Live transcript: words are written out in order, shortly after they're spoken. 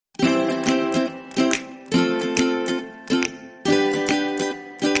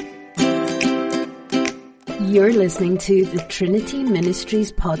You're listening to the Trinity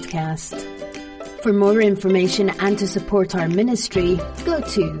Ministries podcast. For more information and to support our ministry, go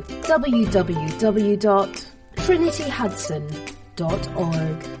to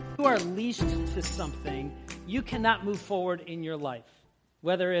www.trinityhudson.org. You are leashed to something, you cannot move forward in your life.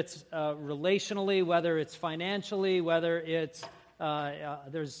 Whether it's relationally, whether it's financially, whether it's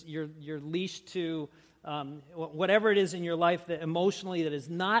you're leashed to whatever it is in your life that emotionally that is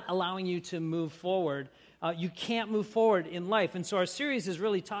not allowing you to move forward. You can't move forward in life. And so our series is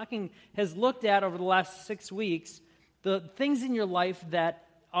really has looked at over the last 6 weeks the things in your life that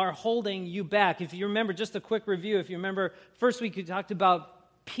are holding you back. If you remember, just a quick review, if you remember, first week we talked about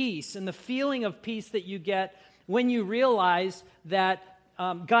peace and the feeling of peace that you get when you realize that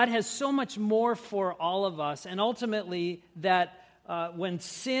God has so much more for all of us, and ultimately that when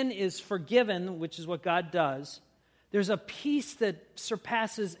sin is forgiven, which is what God does, there's a peace that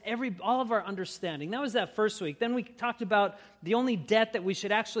surpasses all of our understanding. That was that first week. Then we talked about the only debt that we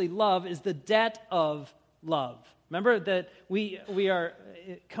should actually love is the debt of love. Remember that we are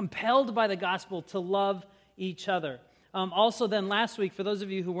compelled by the gospel to love each other. Also then last week, for those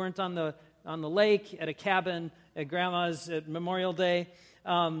of you who weren't on the lake, at a cabin, at Grandma's at Memorial Day,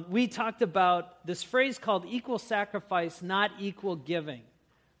 we talked about this phrase called equal sacrifice, not equal giving.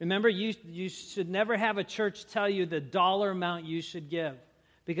 Remember, you should never have a church tell you the dollar amount you should give,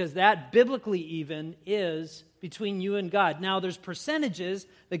 because that biblically even is between you and God. Now, there's percentages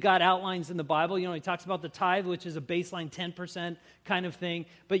that God outlines in the Bible. You know, he talks about the tithe, which is a baseline 10% kind of thing.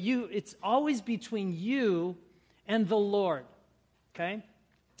 But it's always between you and the Lord, okay?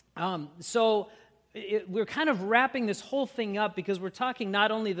 We're kind of wrapping this whole thing up because we're talking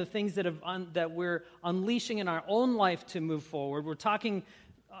not only the things that we're unleashing in our own life to move forward. We're talking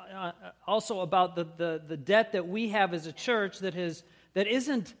also about the debt that we have as a church that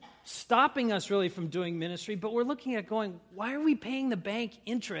isn't stopping us really from doing ministry, but we're looking at going, why are we paying the bank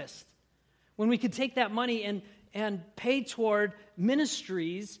interest when we could take that money and pay toward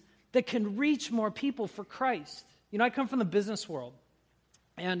ministries that can reach more people for Christ? You know, I come from the business world,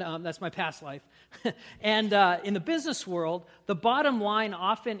 and that's my past life. And in the business world, the bottom line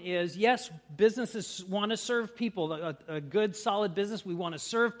often is, yes, businesses want to serve people. A good, solid business, we want to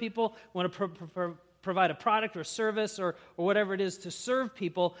serve people, want to provide a product or service or whatever it is to serve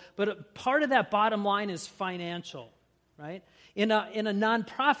people. But part of that bottom line is financial, right? In a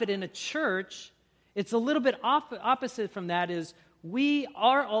nonprofit, in a church, it's a little bit opposite from that.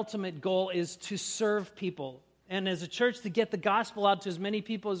 Our ultimate goal is to serve people. And as a church, to get the gospel out to as many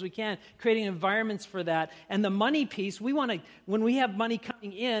people as we can, creating environments for that. And the money piece, when we have money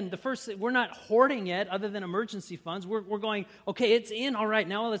coming in, we're not hoarding it other than emergency funds. We're going, okay, it's in, all right,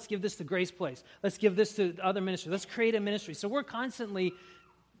 now let's give this to Grace Place. Let's give this to other ministries. Let's create a ministry. So we're constantly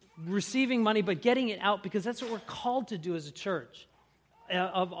receiving money, but getting it out because that's what we're called to do as a church,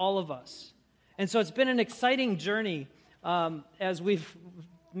 of all of us. And so it's been an exciting journey as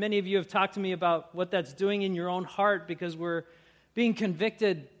many of you have talked to me about what that's doing in your own heart because we're being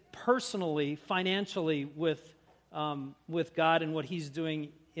convicted personally, financially with God and what He's doing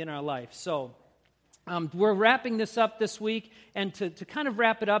in our life. So we're wrapping this up this week, and to kind of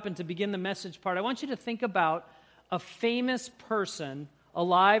wrap it up and to begin the message part, I want you to think about a famous person,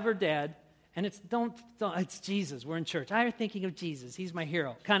 alive or dead, and it's Jesus. We're in church. I'm thinking of Jesus. He's my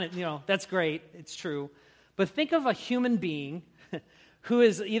hero. Kind of, that's great. It's true. But think of a human being who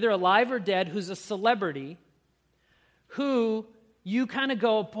is either alive or dead, who's a celebrity, who you kind of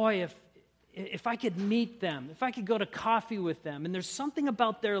go, boy, if I could meet them, if I could go to coffee with them, and there's something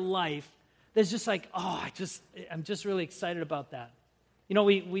about their life that's just like, I'm just really excited about that. You know,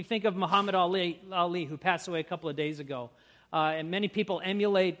 we think of Muhammad Ali, who passed away a couple of days ago, and many people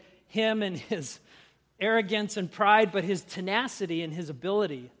emulate him and his arrogance and pride, but his tenacity and his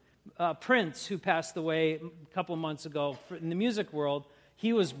ability. Prince, who passed away a couple of months ago in the music world,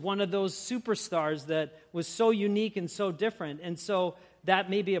 he was one of those superstars that was so unique and so different. And so that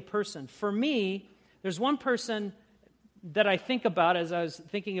may be a person. For me, there's one person that I think about as I was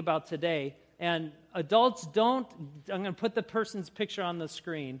thinking about today. And adults, I'm going to put the person's picture on the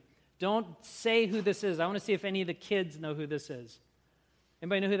screen. Don't say who this is. I want to see if any of the kids know who this is.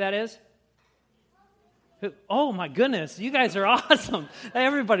 Anybody know who that is? Oh my goodness, you guys are awesome.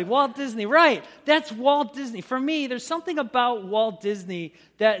 Everybody, Walt Disney, right. That's Walt Disney. For me, there's something about Walt Disney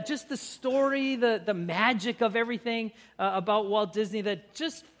that just the story, the magic of everything about Walt Disney that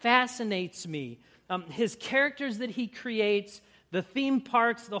just fascinates me. His characters that he creates, the theme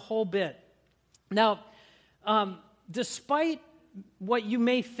parks, the whole bit. Now, despite what you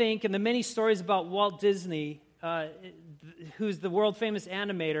may think and the many stories about Walt Disney, who's the world-famous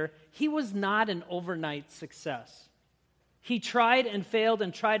animator, he was not an overnight success. He tried and failed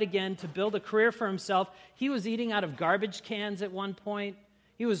and tried again to build a career for himself. He was eating out of garbage cans at one point.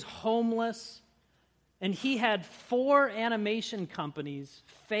 He was homeless. And he had 4 animation companies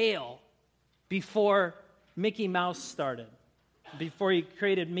fail before Mickey Mouse started, before he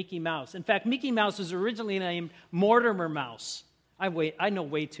created Mickey Mouse. In fact, Mickey Mouse was originally named Mortimer Mouse. I know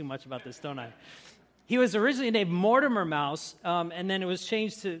way too much about this, don't I? He was originally named Mortimer Mouse, and then it was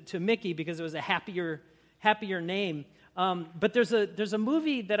changed to Mickey because it was a happier name. But there's a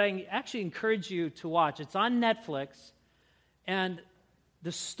movie that I actually encourage you to watch. It's on Netflix, and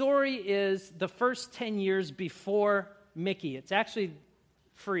the story is the first 10 years before Mickey. It's actually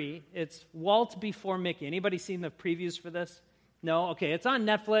free. It's Walt before Mickey. Anybody seen the previews for this? No? Okay, it's on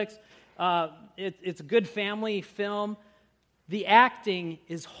Netflix. It's a good family film. The acting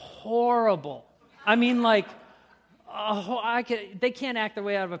is horrible. I mean, like, they can't act their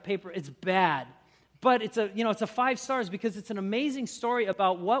way out of a paper. It's bad. But it's a 5 stars because it's an amazing story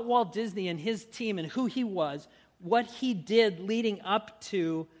about what Walt Disney and his team and who he was, what he did leading up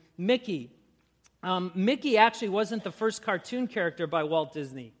to Mickey. Mickey actually wasn't the first cartoon character by Walt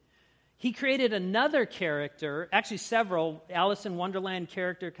Disney. He created another character, actually several Alice in Wonderland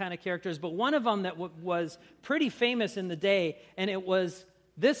kind of characters, but one of them that was pretty famous in the day, and it was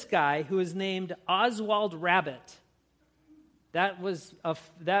this guy who is named Oswald Rabbit. That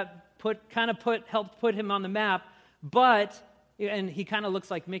helped put him on the map, and he kind of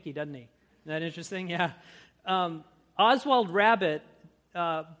looks like Mickey, doesn't he? Isn't that interesting? Yeah. Oswald Rabbit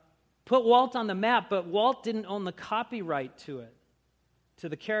put Walt on the map, but Walt didn't own the copyright to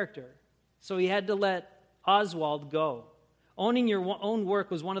the character. So he had to let Oswald go. Owning your own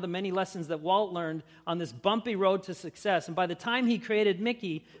work was one of the many lessons that Walt learned on this bumpy road to success. And by the time he created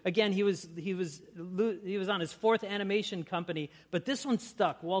Mickey, again, he was on his 4th animation company, but this one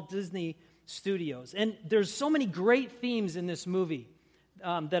stuck, Walt Disney Studios. And there's so many great themes in this movie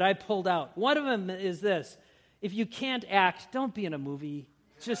that I pulled out. One of them is this: if you can't act, don't be in a movie.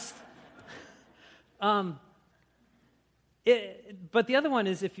 Just, but the other one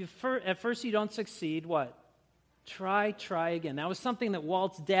is, if at first you don't succeed, what? Try again. That was something that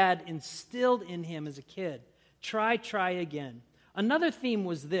Walt's dad instilled in him as a kid. Try again. Another theme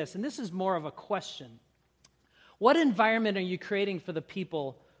was this, and this is more of a question. What environment are you creating for the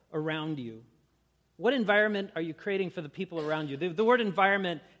people around you? What environment are you creating for the people around you? The word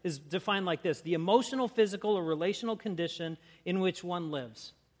environment is defined like this: the emotional, physical, or relational condition in which one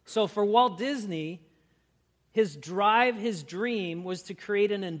lives. So for Walt Disney, his drive, his dream was to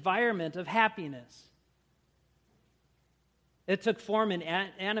create an environment of happiness. It took form in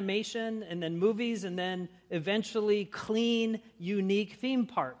animation and then movies and then eventually clean, unique theme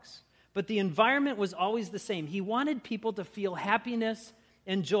parks. But the environment was always the same. He wanted people to feel happiness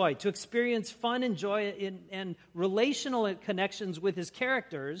and joy, to experience fun and joy and relational connections with his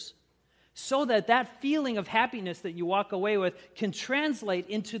characters, so that feeling of happiness that you walk away with can translate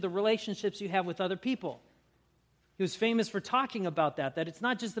into the relationships you have with other people. He was famous for talking about that it's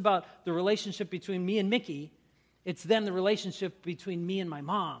not just about the relationship between me and Mickey, it's then the relationship between me and my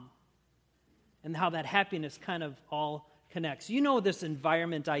mom, and how that happiness kind of all connects. You know this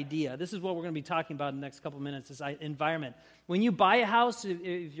environment idea. This is what we're going to be talking about in the next couple of minutes, this environment. When you buy a house,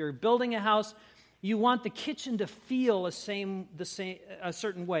 if you're building a house, you want the kitchen to feel a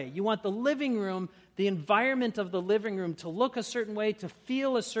certain way. You want the living room, the environment of the living room to look a certain way, to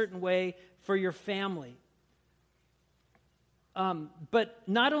feel a certain way for your family. But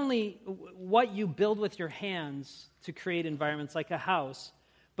not only what you build with your hands to create environments like a house,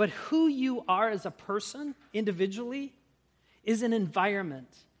 but who you are as a person individually is an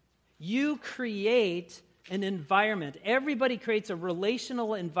environment. You create an environment. Everybody creates a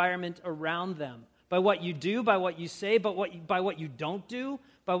relational environment around them by what you do, by what you say, by what you don't do,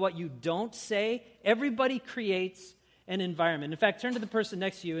 by what you don't say. Everybody creates an environment. In fact, turn to the person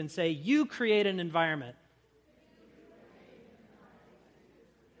next to you and say, you create an environment.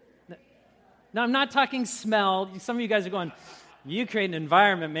 Now, I'm not talking smell. Some of you guys are going, you create an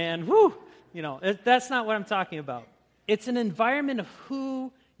environment, man. Woo! That's not what I'm talking about. It's an environment of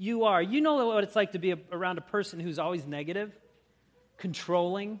who you are. You know what it's like to be around a person who's always negative,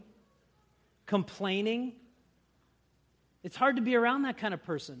 controlling, complaining. It's hard to be around that kind of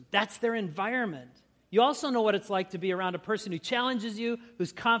person. That's their environment. You also know what it's like to be around a person who challenges you,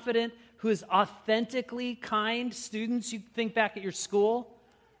 who's confident, who is authentically kind. Students, you think back at your school,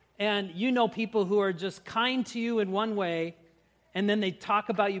 and you know people who are just kind to you in one way, and then they talk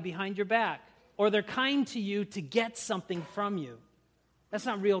about you behind your back. Or they're kind to you to get something from you. That's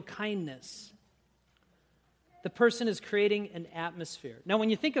not real kindness. the person is creating an atmosphere. Now, when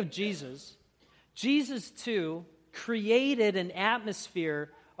you think of Jesus, Jesus too created an atmosphere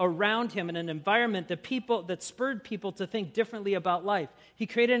around him in an environment that spurred people to think differently about life. He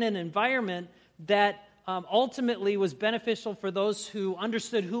created an environment that ultimately was beneficial for those who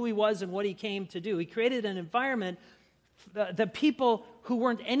understood who he was and what he came to do. He created an environment that people who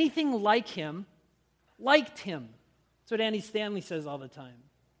weren't anything like him liked him. That's what Andy Stanley says all the time.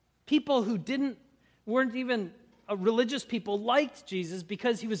 People who weren't even religious people liked Jesus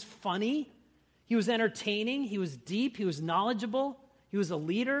because he was funny, he was entertaining, he was deep, he was knowledgeable, he was a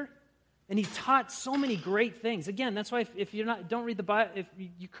leader, and he taught so many great things. Again, that's why if you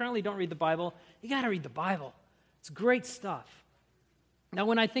currently don't read the Bible, you got to read the Bible. It's great stuff. Now,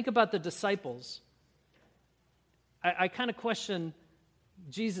 when I think about the disciples, I kind of question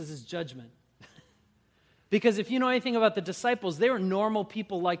Jesus' judgment. Because if you know anything about the disciples, they were normal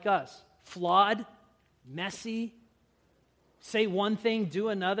people like us. Flawed, messy, say one thing, do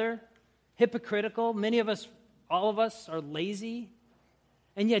another, hypocritical. Many of us, all of us, are lazy.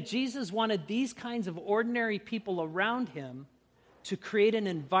 And yet Jesus wanted these kinds of ordinary people around him to create an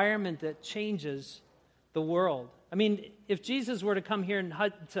environment that changes the world. I mean, if Jesus were to come here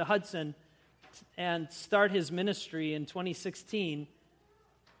to Hudson and start his ministry in 2016,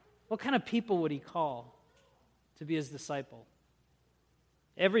 what kind of people would he call to be his disciple?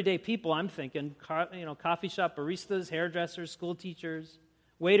 Everyday people, I'm thinking, coffee shop baristas, hairdressers, school teachers,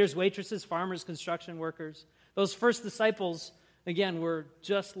 waiters, waitresses, farmers, construction workers. Those first disciples, again, were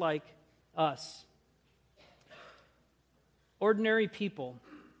just like us. Ordinary people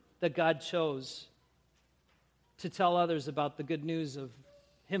that God chose to tell others about the good news of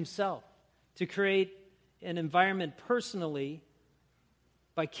himself, to create an environment personally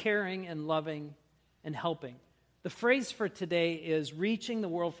by caring and loving and helping. The phrase for today is reaching the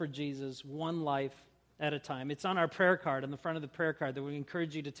world for Jesus, one life at a time. It's on our prayer card, on the front of the prayer card, that we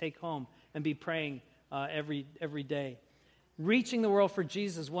encourage you to take home and be praying every day. Reaching the world for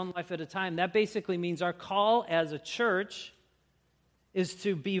Jesus, one life at a time. That basically means our call as a church is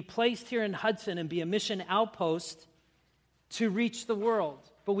to be placed here in Hudson and be a mission outpost to reach the world.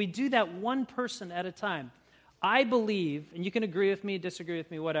 But we do that one person at a time. I believe, and you can agree with me, disagree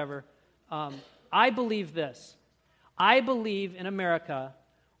with me, whatever, I believe this. I believe in America,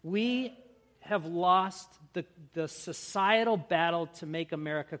 we have lost the societal battle to make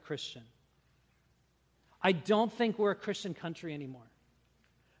America Christian. I don't think we're a Christian country anymore.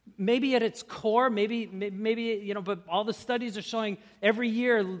 Maybe at its core, maybe, but all the studies are showing every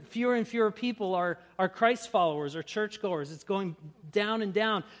year fewer and fewer people are Christ followers or churchgoers. It's going down and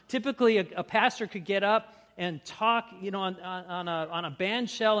down. Typically, a pastor could get up and talk, on a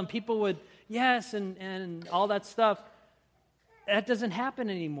band shell, and people would, yes, and all that stuff. That doesn't happen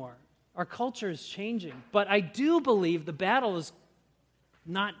anymore. Our culture is changing. But I do believe the battle is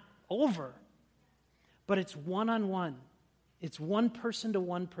not over. But it's one-on-one. It's one person to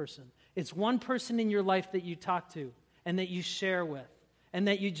one person. It's one person in your life that you talk to and that you share with and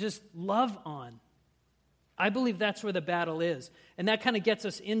that you just love on. I believe that's where the battle is. And that kind of gets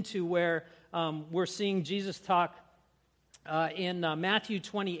us into where we're seeing Jesus talk in Matthew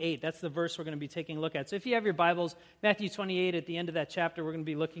 28. That's the verse we're going to be taking a look at. So if you have your Bibles, Matthew 28, at the end of that chapter, we're going to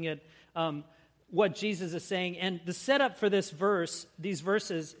be looking at what Jesus is saying. And the setup for these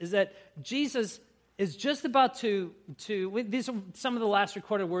verses, is that Jesus is just about to these are some of the last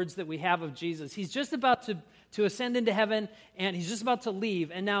recorded words that we have of Jesus. He's just about to ascend into heaven, and he's just about to leave.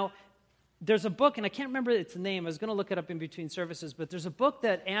 And now there's a book, and I can't remember its name. I was going to look it up in between services, but there's a book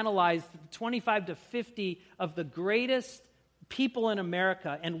that analyzed 25 to 50 of the greatest people in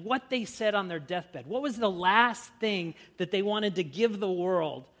America and what they said on their deathbed. What was the last thing that they wanted to give the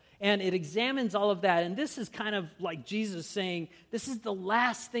world? And it examines all of that. And this is kind of like Jesus saying, this is the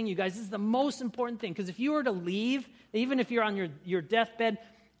last thing, you guys. This is the most important thing. Because if you were to leave, even if you're on your deathbed,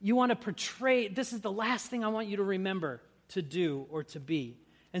 you want to portray, this is the last thing I want you to remember to do or to be.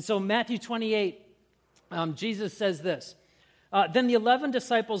 And so Matthew 28, Jesus says this. Then the 11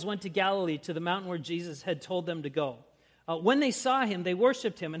 disciples went to Galilee, to the mountain where Jesus had told them to go. When they saw him, they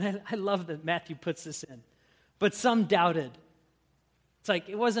worshiped him. And I love that Matthew puts this in. But some doubted. It's like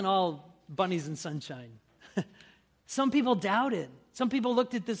it wasn't all bunnies and sunshine. Some people doubted. Some people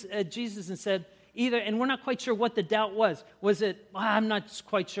looked at Jesus and said, and we're not quite sure what the doubt was. Was it, I'm not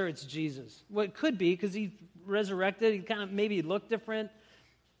quite sure it's Jesus. Well, it could be because he resurrected. He kind of maybe looked different.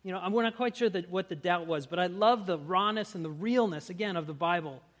 We're not quite sure what the doubt was. But I love the rawness and the realness, again, of the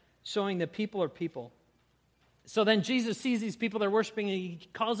Bible, showing that people are people. So then Jesus sees these people they're worshiping, and he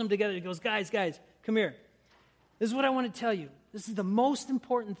calls them together. He goes, guys, come here. This is what I want to tell you. This is the most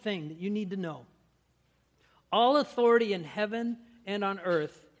important thing that you need to know. All authority in heaven and on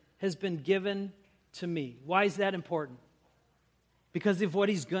earth has been given to me. Why is that important? Because of what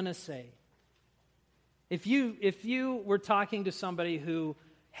he's going to say. If you were talking to somebody who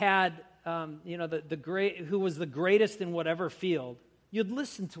had, who was the greatest in whatever field, you'd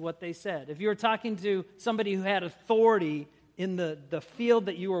listen to what they said. If you were talking to somebody who had authority in the field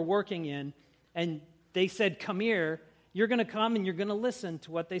that you were working in, and they said, come here, you're going to come and you're going to listen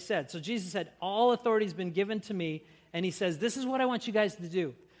to what they said. So Jesus said, all authority has been given to me, and he says, this is what I want you guys to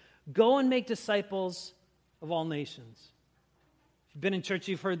do. Go and make disciples of all nations. If you've been in church,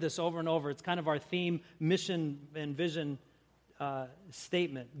 you've heard this over and over. It's kind of our theme, mission, and vision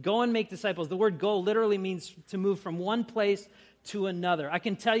statement. Go and make disciples. The word go literally means to move from one place to another. I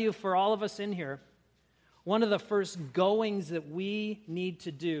can tell you for all of us in here, one of the first goings that we need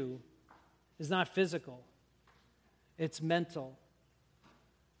to do is not physical. It's mental.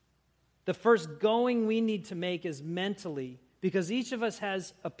 The first going we need to make is mentally, because each of us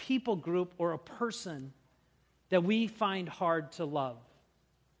has a people group or a person that we find hard to love.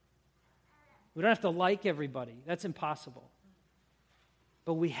 We don't have to like everybody. That's impossible.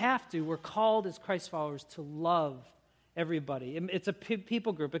 But we have to. We're called as Christ followers to love everybody. It's a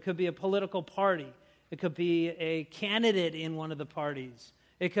people group. It could be a political party. It could be a candidate in one of the parties.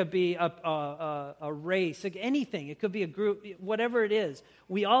 It could be a race, like anything. It could be a group, whatever it is.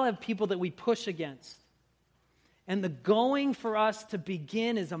 We all have people that we push against. And the going for us to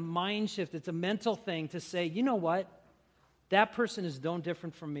begin is a mind shift. It's a mental thing to say, you know what? That person is no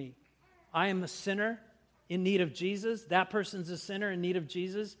different from me. I am a sinner in need of Jesus. That person's a sinner in need of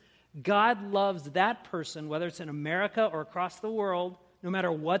Jesus. God loves that person, whether it's in America or across the world, no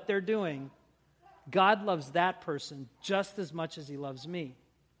matter what they're doing. God loves that person just as much as he loves me.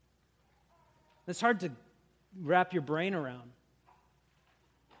 It's hard to wrap your brain around.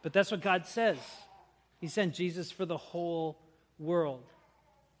 But that's what God says. He sent Jesus for the whole world.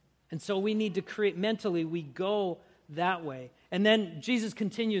 And so we need to create, mentally, we go that way. And then Jesus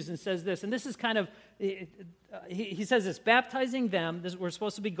continues and says this, and this is kind of, he says this, baptizing them, we're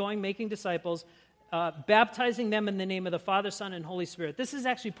supposed to be going, making disciples, baptizing them in the name of the Father, Son, and Holy Spirit. This is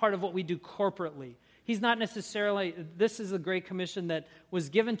actually part of what we do corporately. He's not necessarily, this is a Great Commission that was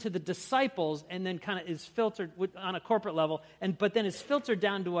given to the disciples and then kind of is filtered on a corporate level, but then is filtered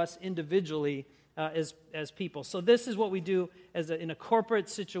down to us individually as people. So this is what we do in a corporate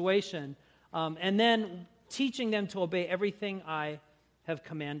situation, and then teaching them to obey everything I have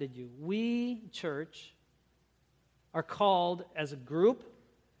commanded you. We, church, are called as a group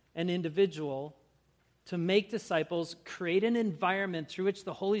and individual to make disciples, create an environment through which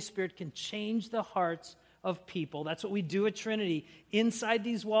the Holy Spirit can change the hearts of people. That's what we do at Trinity. Inside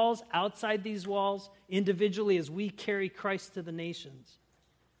these walls, outside these walls, individually as we carry Christ to the nations.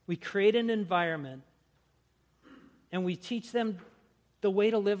 We create an environment and we teach them the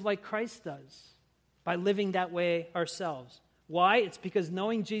way to live like Christ does by living that way ourselves. Why? It's because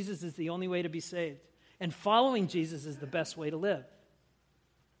knowing Jesus is the only way to be saved. And following Jesus is the best way to live.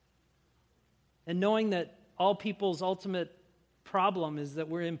 And knowing that all people's ultimate problem is that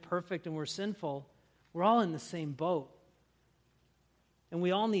we're imperfect and we're sinful, we're all in the same boat. And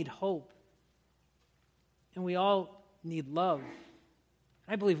we all need hope. And we all need love.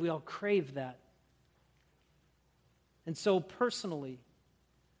 I believe we all crave that. And so personally,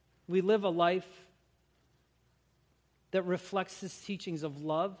 we live a life that reflects his teachings of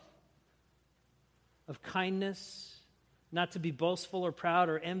love, of kindness, not to be boastful or proud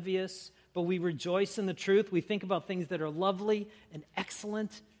or envious, but we rejoice in the truth. We think about things that are lovely and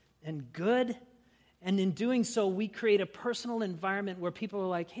excellent and good. And in doing so, we create a personal environment where people are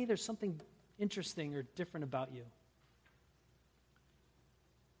like, hey, there's something interesting or different about you.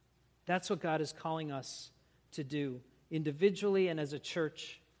 That's what God is calling us to do, individually and as a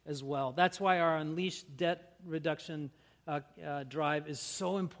church as well. That's why our Unleashed Debt Reduction drive is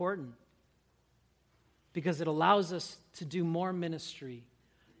so important, because it allows us to do more ministry,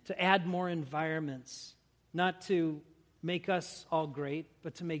 to add more environments, not to make us all great,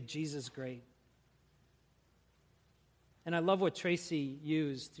 but to make Jesus great. And I love what Tracy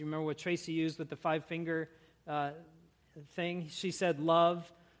used. Do you remember what Tracy used with the 5-finger thing? She said,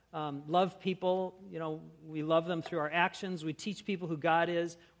 love people. You know, we love them through our actions. We teach people who God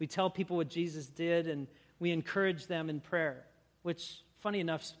is. We tell people what Jesus did, and we encourage them in prayer, which, funny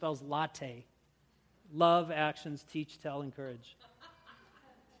enough, spells latte. Love, actions, teach, tell, encourage.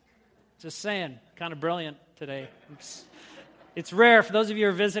 Just saying, kind of brilliant today. It's rare. For those of you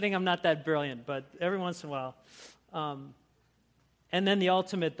who are visiting, I'm not that brilliant, but every once in a while. And then the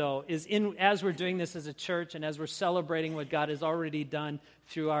ultimate, though, is as we're doing this as a church and as we're celebrating what God has already done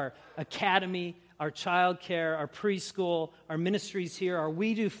through our academy, our child care, our preschool, our ministries here, our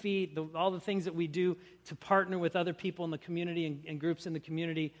We Do Feed, all the things that we do to partner with other people in the community and groups in the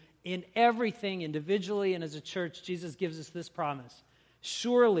community. In everything, individually and as a church, Jesus gives us this promise.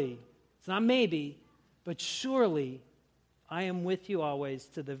 Surely, it's not maybe, but surely I am with you always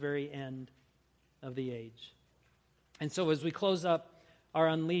to the very end of the age. And so as we close up our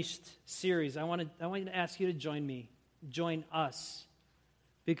Unleashed series, I want to ask you to join us,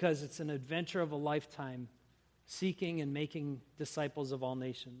 because it's an adventure of a lifetime seeking and making disciples of all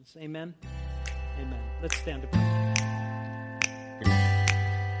nations. Amen? Amen. Let's stand to pray.